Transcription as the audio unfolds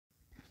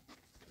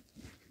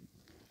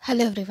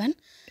Hello everyone.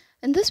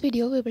 In this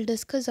video, we will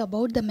discuss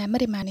about the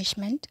memory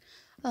management.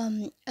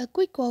 A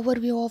quick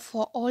overview of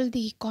all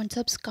the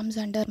concepts comes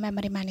under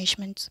memory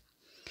management.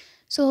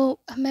 So,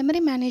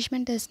 memory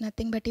management is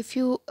nothing but if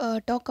you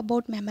talk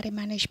about memory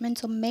management,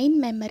 so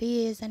main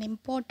memory is an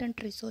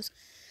important resource,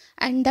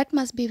 and that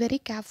must be very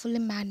carefully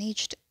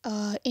managed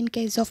in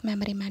case of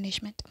memory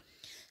management.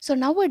 So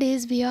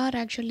nowadays we are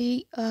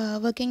actually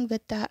working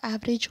with the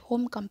average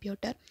home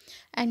computer,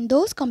 and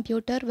those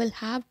computer will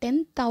have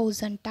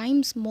 10,000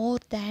 times more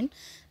than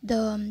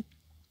the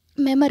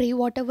memory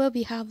whatever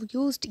we have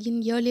used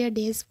in earlier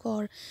days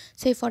for,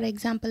 say for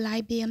example,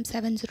 IBM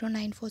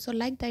 7094. So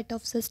like that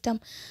of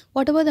system,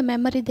 whatever the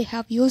memory they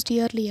have used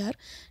earlier,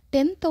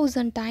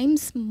 10,000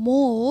 times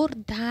more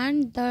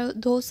than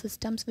those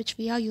systems which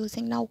we are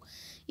using now,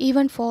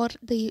 even for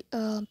the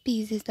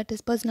PCs, that is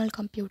personal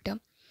computer.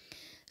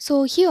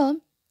 So here,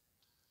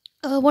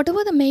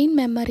 whatever the main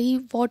memory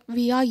what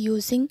we are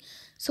using,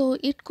 so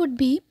it could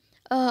be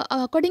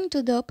according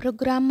to the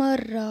programmer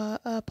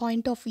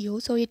point of view,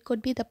 so it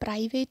could be the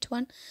private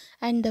one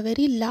and the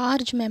very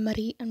large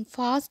memory and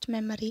fast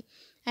memory,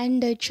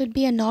 and it should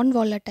be a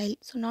non-volatile.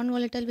 So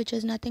non-volatile, which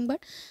is nothing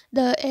but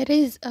the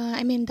erase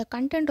I mean the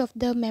content of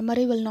the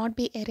memory will not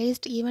be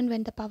erased even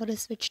when the power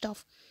is switched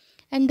off.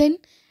 And then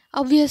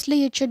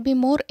obviously it should be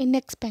more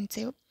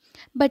inexpensive,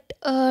 but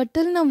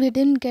till now we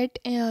didn't get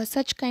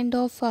such kind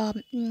of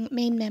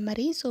main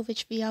memory, so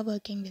which we are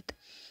working with,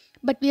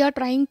 but we are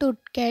trying to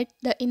get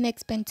the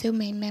inexpensive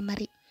main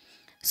memory.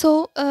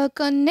 So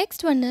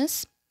next one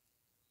is,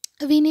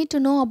 we need to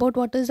know about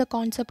what is the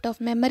concept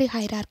of memory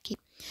hierarchy.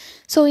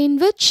 So in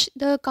which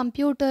the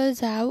computers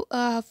have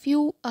a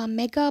few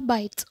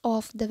megabytes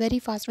of the very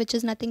fast, which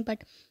is nothing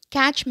but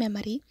cache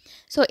memory.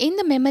 So in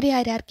the memory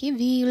hierarchy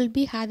we will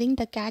be having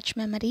the cache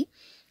memory,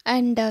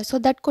 and so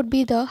that could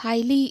be the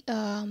highly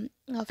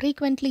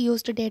frequently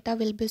used data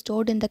will be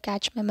stored in the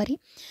cache memory.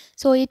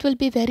 So it will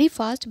be very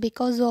fast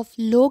because of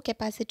low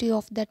capacity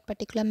of that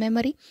particular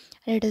memory,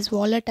 and it is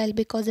volatile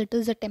because it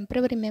is a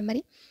temporary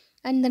memory.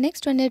 And the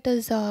next one, it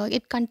is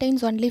it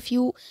contains only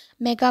few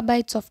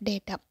megabytes of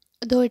data,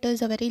 though it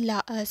is a very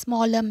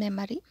smaller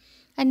memory.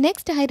 And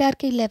next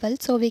hierarchy level,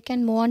 so we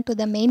can move on to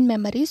the main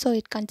memory. So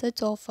it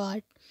consists of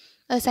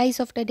a size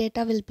of the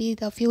data will be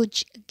the few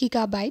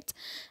gigabytes,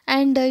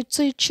 and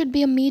so it should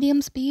be a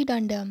medium speed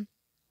and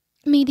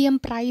medium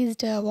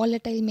priced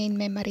volatile main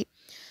memory.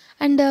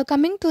 And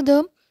coming to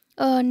the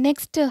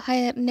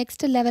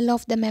next level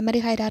of the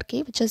memory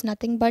hierarchy, which is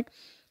nothing but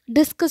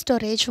disk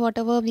storage,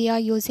 whatever we are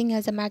using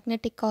as a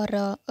magnetic or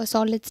a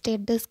solid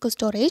state disk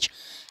storage,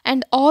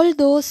 and all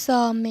those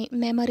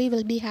memory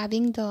will be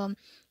having the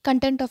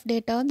content of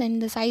data, then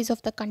the size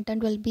of the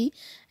content will be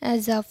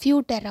as a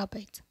few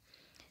terabytes.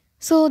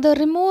 So the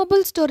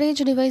removable storage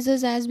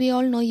devices, as we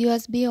all know,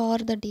 USB or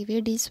the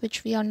DVDs,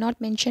 which we are not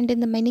mentioned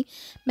in the many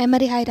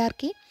memory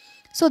hierarchy.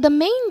 So the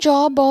main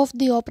job of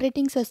the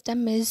operating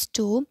system is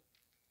to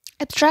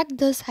abstract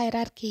this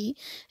hierarchy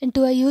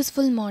into a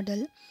useful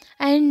model,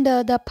 and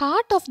the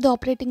part of the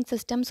operating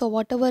system, so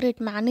whatever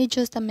it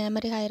manages the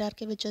memory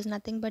hierarchy, which is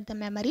nothing but the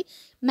memory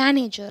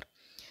manager.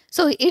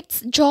 So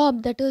its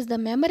job, that is the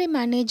memory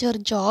manager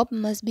job,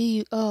 must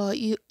be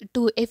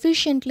to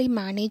efficiently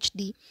manage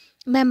the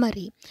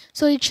memory.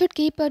 So it should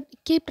keep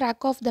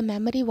track of the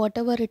memory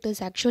whatever it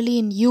is actually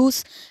in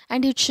use,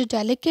 and it should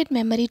allocate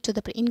memory to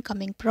the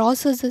incoming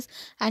processes,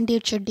 and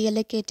it should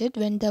deallocate it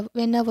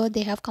whenever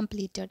they have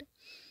completed.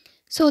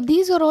 So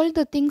these are all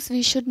the things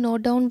we should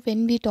note down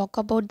when we talk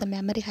about the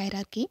memory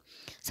hierarchy.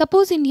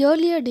 Suppose in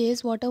earlier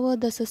days, whatever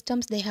the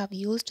systems they have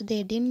used,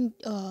 they didn't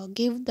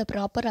give the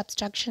proper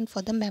abstraction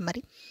for the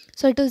memory.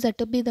 So it is said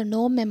to be the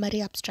no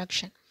memory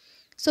abstraction.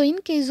 So in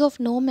case of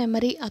no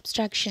memory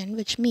abstraction,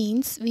 which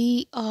means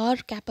we are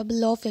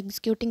capable of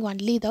executing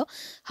only the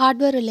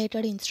hardware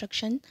related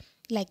instruction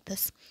like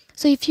this.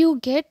 So if you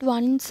get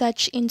one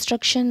such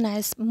instruction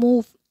as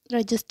move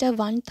register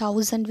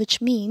 1000,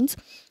 which means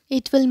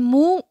it will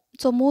move.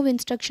 So move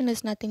instruction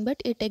is nothing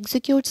but it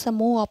executes a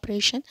move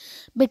operation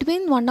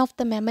between one of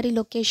the memory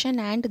location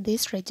and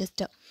this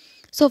register.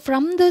 So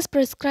from this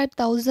prescribed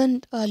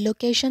 1000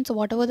 locations,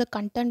 whatever the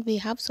content we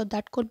have, so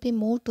that could be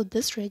moved to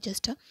this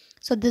register.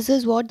 So this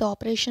is what the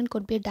operation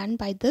could be done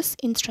by this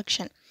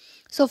instruction.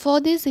 So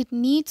for this it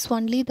needs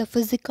only the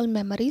physical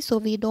memory. So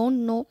we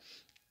don't know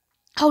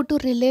how to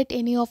relate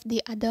any of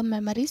the other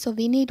memory, so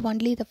we need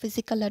only the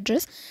physical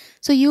address.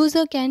 So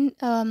user can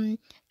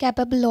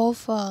capable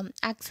of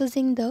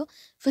accessing the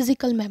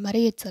physical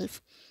memory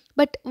itself.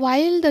 But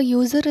while the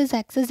user is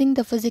accessing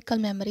the physical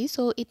memory,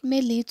 so it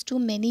may lead to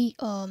many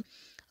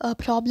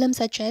problems,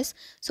 such as,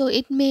 so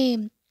it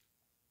may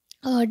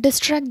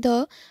distract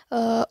the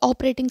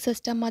operating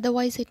system,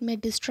 otherwise it may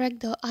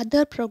distract the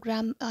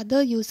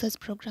other users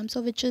program,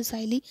 so which is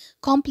highly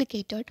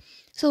complicated.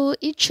 So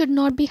it should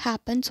not be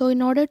happen. So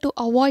in order to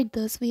avoid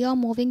this, we are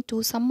moving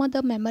to some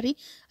other memory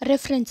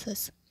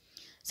references.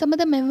 Some of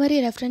the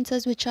memory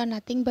references which are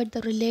nothing but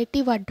the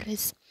relative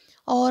address,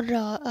 or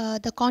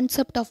the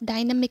concept of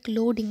dynamic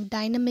loading,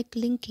 dynamic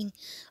linking,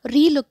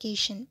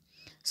 relocation.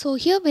 So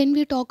here when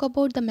we talk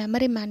about the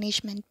memory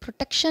management,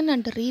 protection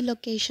and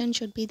relocation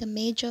should be the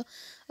major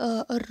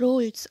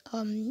roles.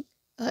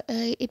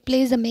 It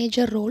plays a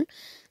major role.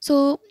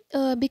 So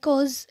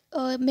because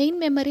main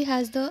memory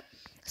has the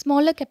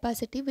smaller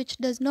capacity which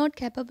does not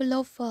capable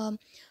of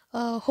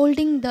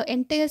holding the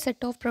entire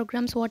set of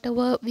programs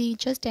whatever we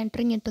just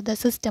entering into the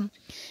system.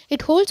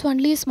 It holds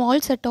only a small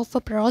set of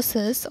a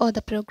process or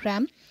the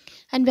program,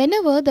 and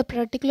whenever the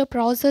particular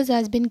process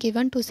has been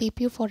given to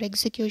CPU for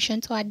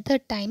execution, so at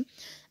that time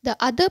the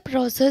other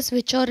process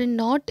which are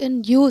not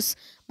in use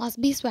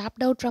must be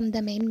swapped out from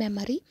the main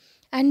memory,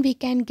 and we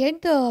can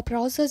get the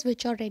process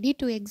which are ready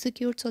to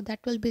execute, so that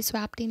will be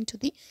swapped into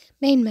the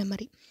main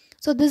memory.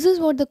 So this is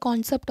what the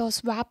concept of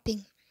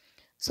swapping.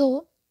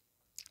 So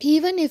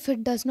even if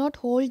it does not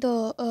hold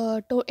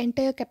the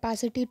entire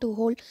capacity to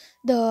hold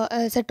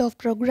the set of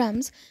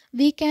programs,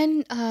 we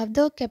can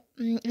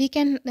we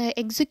can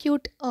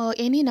execute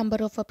any number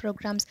of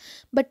programs,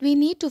 but we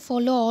need to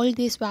follow all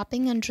these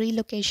swapping and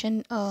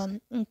relocation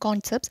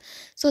concepts.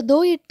 So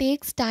though it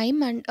takes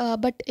time, and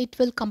but it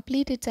will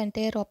complete its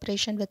entire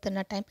operation within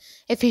a time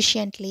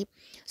efficiently.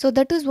 So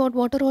that is what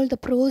are all the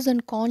pros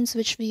and cons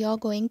which we are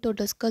going to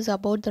discuss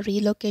about the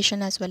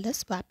relocation as well as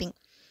swapping.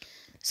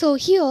 So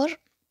here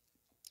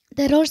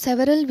there are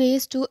several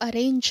ways to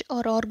arrange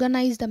or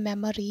organize the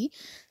memory.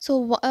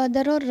 So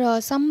there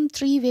are some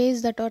three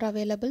ways that are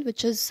available,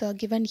 which is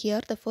given here.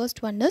 The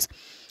first one is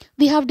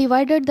we have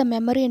divided the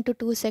memory into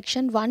two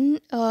sections. One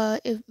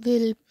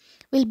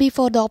will be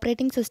for the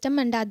operating system,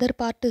 and the other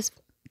part is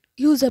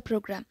user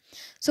program.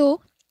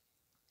 So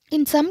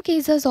in some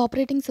cases,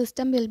 operating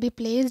system will be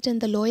placed in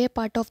the lower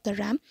part of the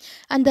RAM,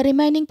 and the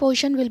remaining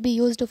portion will be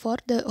used for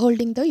the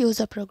holding the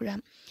user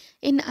program.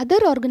 In other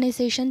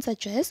organizations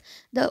such as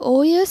the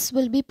OS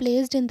will be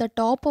placed in the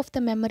top of the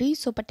memory,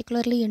 so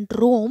particularly in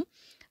ROM,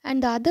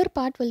 and the other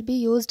part will be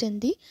used in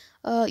the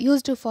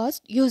used for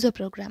user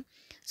program.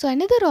 So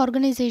another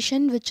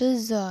organization which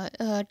is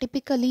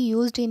typically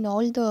used in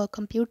all the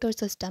computer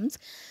systems,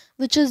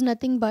 which is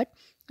nothing but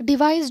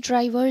device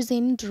drivers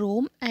in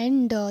ROM,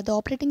 and the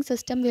operating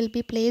system will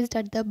be placed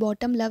at the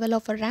bottom level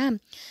of a RAM,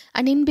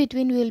 and in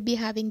between we will be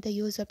having the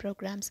user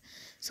programs.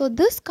 So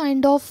this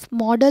kind of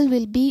model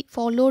will be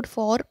followed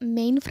for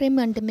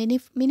mainframe and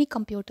mini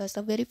computers.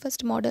 The very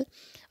first model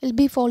will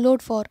be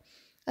followed for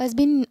has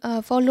been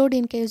followed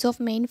in case of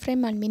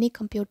mainframe and mini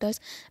computers,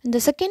 and the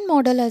second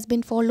model has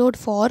been followed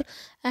for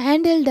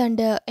handheld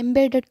and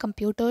embedded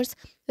computers,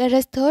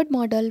 whereas third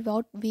model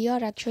what we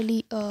are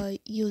actually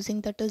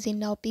using, that is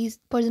in our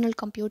personal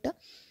computer.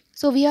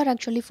 So we are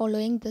actually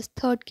following this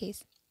third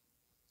case.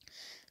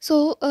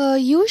 So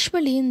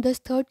usually in this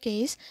third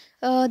case,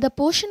 the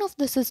portion of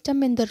the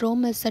system in the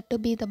ROM is said to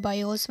be the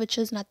BIOS, which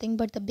is nothing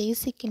but the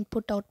basic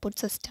input output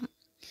system.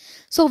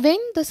 So when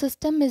the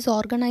system is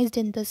organized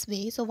in this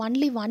way, so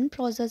only one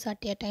process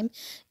at a time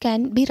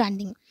can be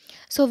running.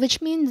 So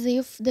which means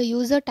if the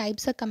user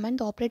types a command,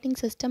 the operating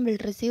system will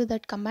receive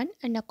that command,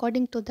 and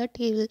according to that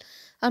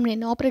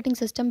operating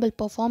system will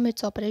perform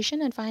its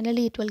operation, and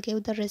finally it will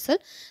give the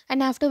result,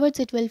 and afterwards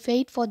it will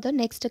wait for the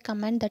next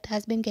command that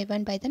has been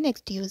given by the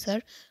next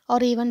user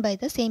or even by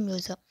the same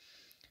user.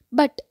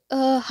 But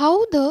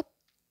how the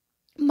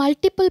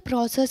multiple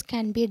process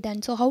can be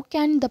done, so how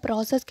can the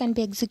process can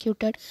be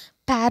executed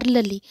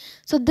parallelly?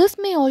 So this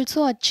may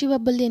also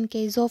achievable in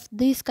case of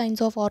these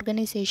kinds of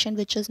organization,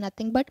 which is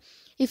nothing but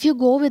if you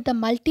go with the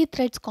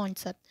multi-threads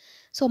concept.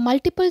 So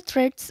multiple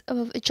threads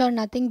which are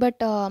nothing but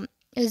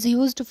is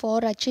used for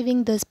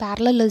achieving this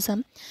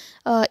parallelism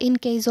in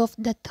case of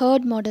the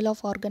third model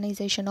of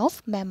organization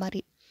of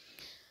memory.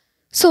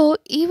 So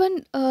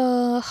even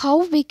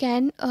how we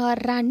can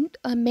run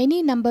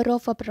many number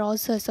of a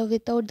processor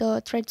without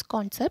the threads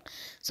concept.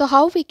 So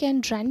how we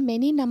can run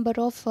many number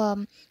of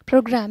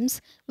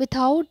programs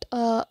without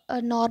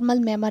a normal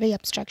memory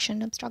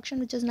abstraction,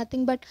 which is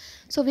nothing but,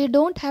 so we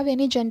don't have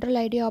any general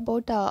idea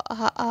about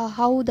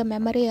how the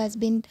memory has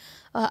been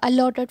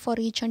allotted for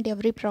each and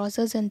every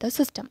process in the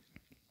system.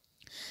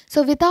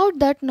 So without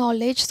that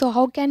knowledge, so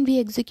how can we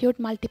execute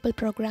multiple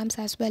programs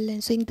as well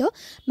using the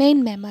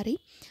main memory?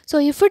 So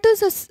if it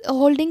is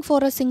holding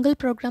for a single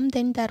program,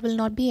 then there will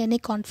not be any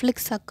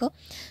conflicts occur.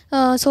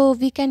 So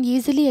we can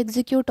easily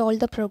execute all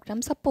the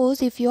programs.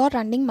 Suppose if you are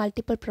running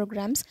multiple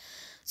programs,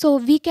 so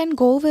we can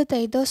go with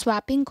either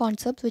swapping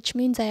concept, which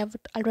means I have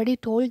already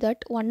told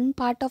that one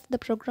part of the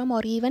program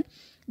or even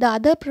the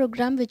other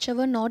program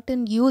whichever not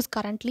in use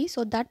currently,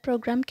 so that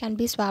program can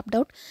be swapped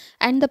out,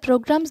 and the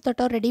programs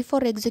that are ready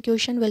for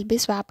execution will be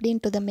swapped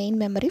into the main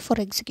memory for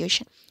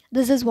execution.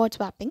 This is what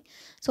swapping.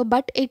 So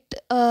but it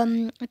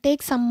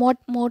takes somewhat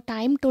more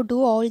time to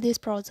do all this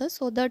process,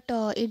 so that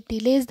it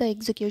delays the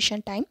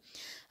execution time.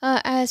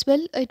 As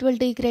well it will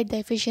degrade the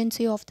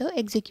efficiency of the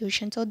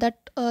execution. So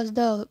that is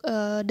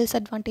the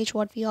disadvantage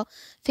what we are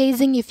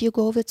facing if you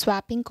go with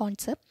swapping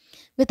concept.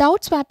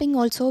 Without swapping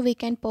also we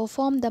can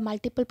perform the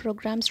multiple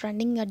programs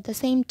running at the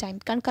same time.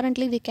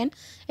 Concurrently we can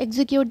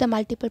execute the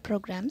multiple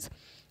programs,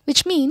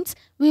 which means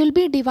we will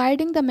be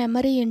dividing the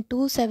memory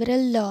into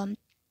several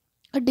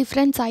a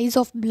different size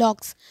of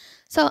blocks.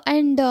 So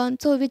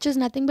which is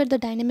nothing but the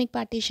dynamic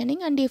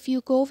partitioning, and if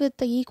you go with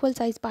the equal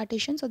size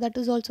partition, so that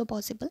is also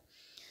possible.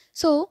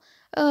 So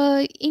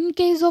in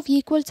case of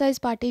equal size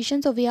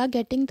partition, so we are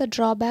getting the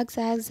drawbacks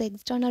as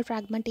external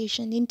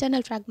fragmentation,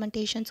 internal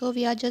fragmentation. So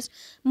we are just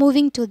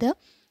moving to the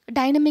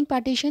dynamic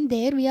partition.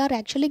 There we are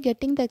actually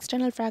getting the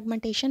external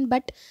fragmentation,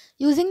 but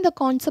using the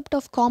concept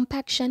of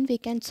compaction we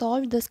can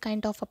solve this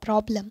kind of a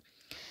problem.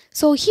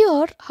 So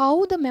here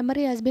how the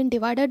memory has been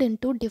divided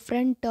into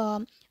different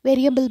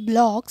variable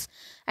blocks,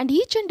 and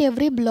each and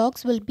every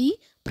blocks will be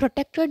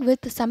protected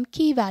with some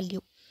key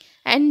value,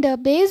 and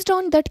based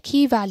on that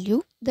key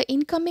value the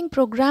incoming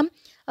program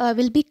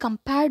will be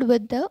compared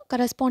with the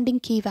corresponding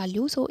key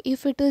value. So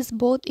if it is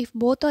both, if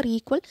both are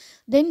equal,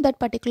 then that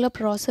particular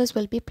process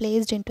will be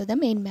placed into the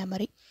main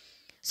memory.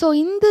 So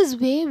in this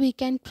way we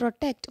can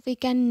protect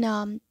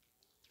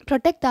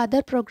the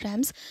other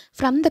programs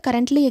from the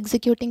currently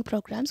executing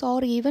programs,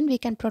 or even we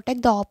can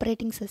protect the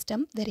operating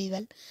system very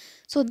well.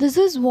 So this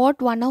is what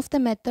one of the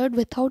method.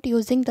 Without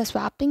using the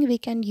swapping, we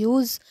can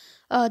use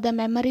the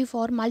memory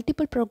for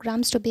multiple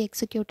programs to be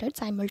executed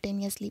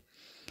simultaneously.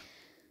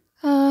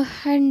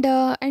 And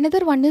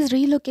another one is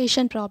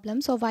relocation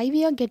problem. So why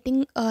we are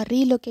getting a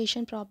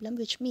relocation problem,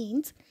 which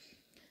means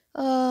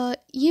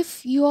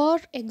if you are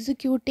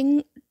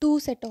executing two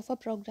set of a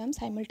program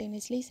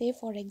simultaneously, say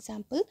for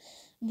example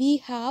we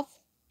have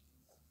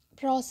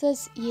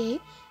process A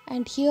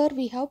and here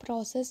we have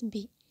process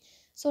B.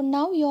 So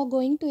now you are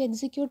going to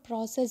execute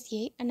process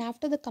A, and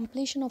after the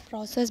completion of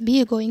process B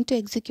you are going to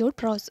execute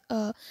process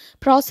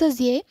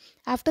A.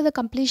 After the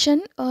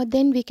completion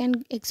then we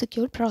can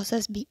execute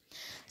process B.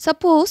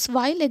 Suppose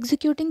while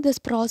executing this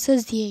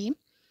process A,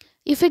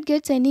 if it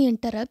gets any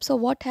interrupt, so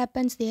what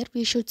happens there,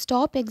 we should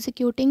stop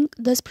executing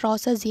this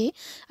process A,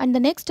 and the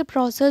next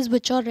process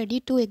which are ready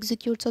to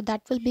execute, so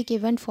that will be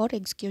given for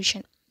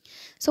execution.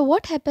 So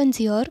what happens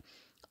here,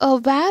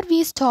 where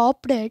we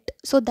stopped it,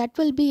 so that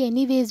will be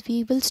anyways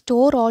we will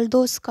store all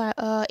those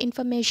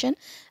information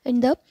in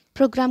the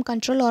program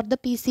control or the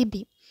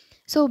PCB.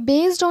 So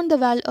based on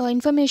the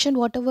information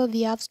whatever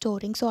we have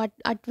storing, so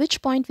at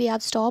which point we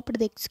have stopped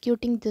the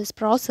executing this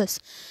process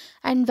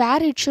and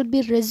where it should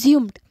be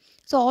resumed,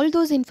 so all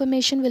those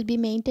information will be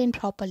maintained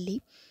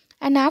properly.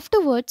 And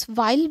afterwards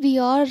while we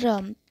are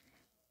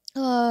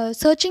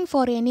searching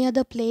for any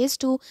other place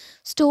to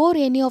store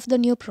any of the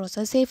new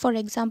process, say for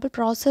example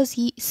process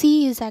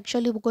C is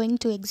actually going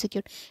to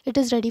execute, it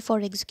is ready for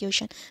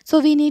execution, so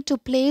we need to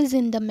place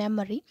in the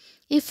memory.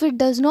 If it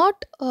does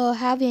not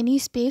have any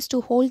space to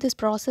hold this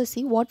process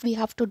C, what we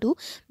have to do,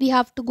 we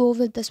have to go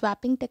with the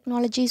swapping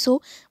technology.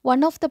 So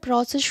one of the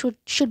process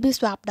should be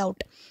swapped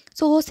out.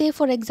 So say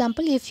for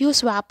example if you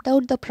swapped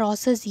out the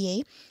process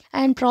A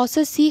and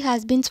process C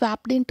has been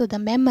swapped into the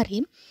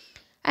memory,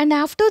 and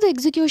after the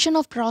execution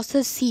of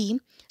process C,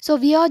 so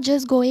we are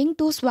just going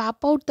to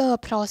swap out the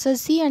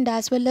process C, and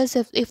as well as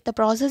if the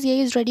process A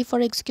is ready for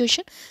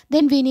execution,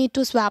 then we need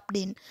to swap it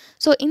in.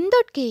 So in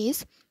that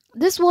case,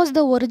 this was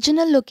the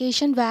original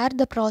location where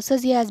the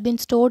process A has been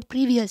stored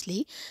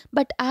previously,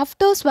 but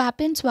after swap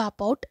in swap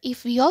out,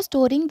 if we are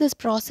storing this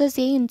process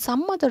A in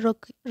some other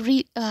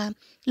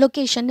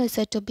location, is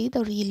said to be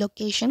the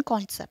relocation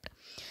concept.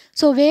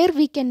 So where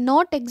we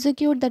cannot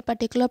execute that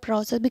particular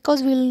process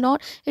because we will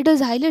not, it is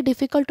highly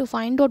difficult to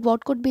find out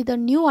what could be the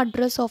new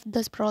address of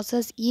this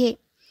process A.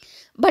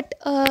 But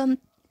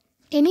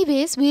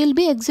anyways we will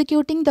be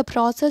executing the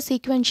process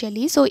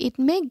sequentially, so it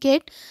may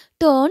get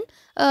turned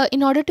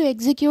in order to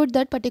execute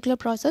that particular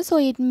process, so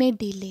it may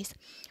delays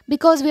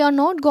because we are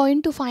not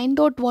going to find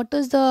out what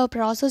is the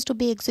process to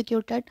be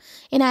executed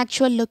in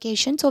actual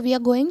location, so we are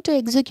going to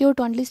execute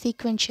only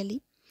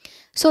sequentially.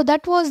 So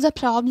that was the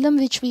problem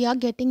which we are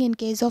getting in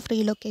case of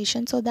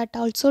relocation, so that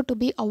also to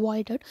be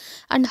avoided.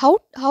 And how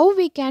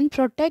we can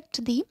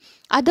protect the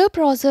other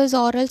process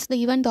or else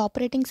even the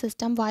operating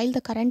system while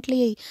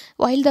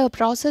the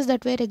process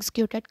that were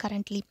executed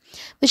currently,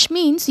 which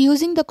means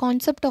using the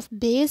concept of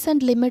base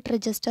and limit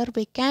register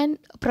we can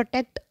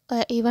protect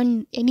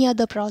even any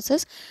other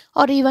process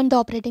or even the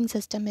operating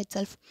system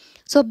itself.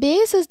 So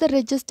base is the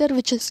register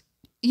which is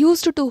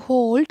used to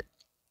hold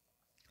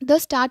the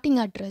starting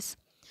address,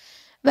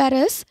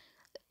 whereas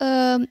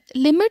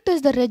limit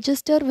is the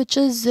register which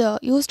is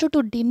used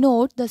to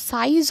denote the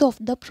size of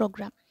the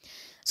program.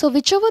 So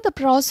whichever the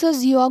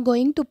process you are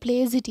going to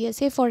place it here,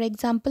 say for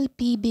example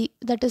PB,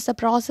 that is the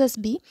process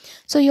B,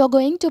 so you are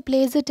going to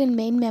place it in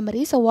main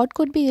memory, so what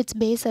could be its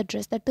base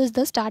address, that is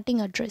the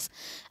starting address,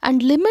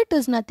 and limit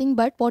is nothing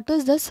but what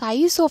is the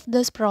size of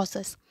this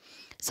process.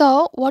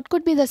 So what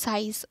could be the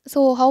size,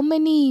 so how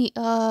many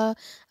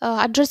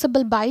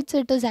addressable bytes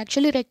it is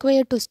actually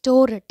required to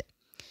store it.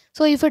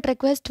 So if it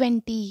requires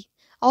 20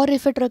 or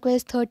if it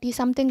requires 30,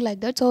 something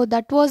like that, so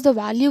that was the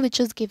value which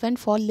is given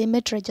for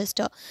limit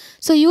register.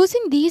 So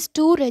using these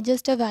two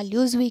register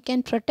values we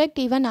can protect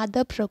even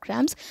other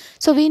programs.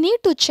 So we need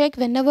to check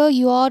whenever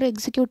you are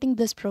executing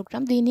this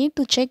program, we need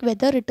to check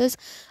whether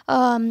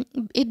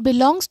it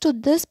belongs to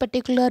this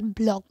particular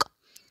block.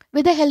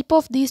 With the help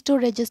of these two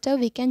register,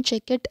 we can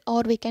check it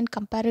or we can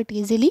compare it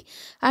easily,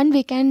 and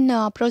we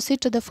can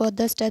proceed to the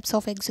further steps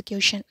of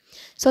execution.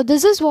 So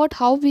this is what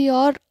how we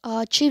are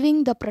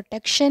achieving the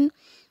protection,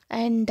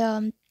 and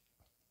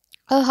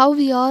how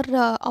we are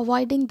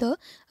avoiding the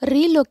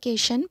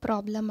relocation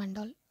problem and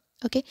all.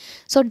 Okay,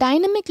 so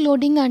dynamic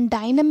loading and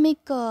dynamic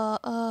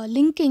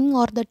linking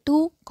are the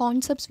two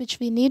concepts which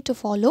we need to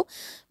follow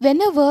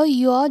whenever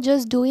you are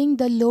just doing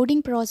the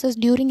loading process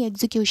during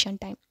execution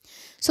time.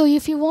 So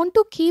if you want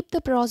to keep the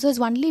process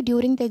only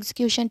during the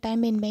execution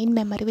time in main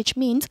memory, which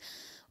means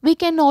we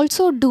can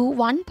also do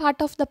one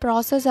part of the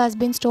process has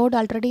been stored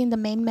already in the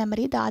main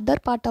memory, the other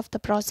part of the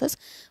process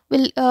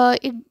will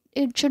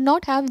it should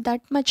not have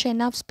that much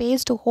enough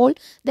space to hold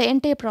the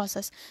entire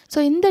process. So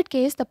in that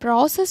case, the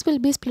process will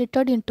be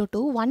splitted into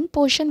two. One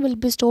portion will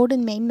be stored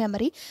in main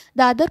memory,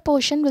 the other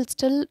portion will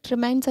still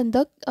remains in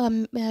the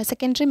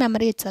secondary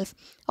memory itself,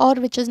 or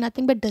which is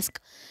nothing but disk.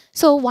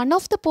 So one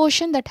of the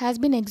portion that has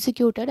been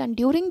executed, and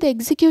during the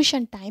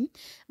execution time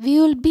we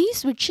will be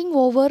switching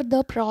over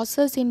the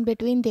process in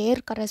between their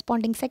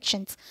corresponding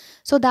sections.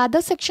 So the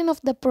other section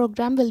of the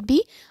program will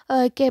be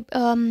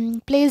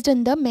placed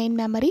in the main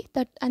memory,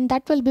 and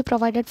that will be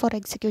provided for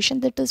execution.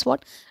 That is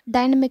what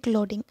dynamic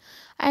loading.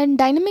 And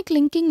dynamic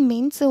linking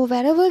means, so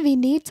wherever we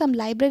need some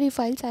library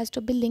files has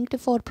to be linked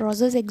for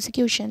process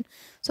execution,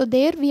 so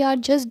there we are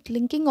just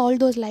linking all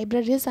those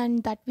libraries,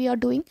 and that we are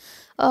doing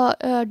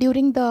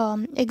during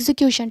the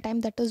execution time.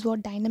 That is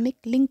what dynamic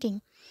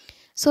linking.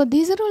 So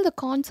these are all the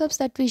concepts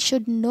that we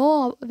should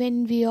know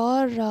when we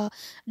are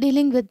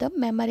dealing with the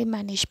memory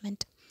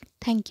management.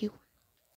 Thank you.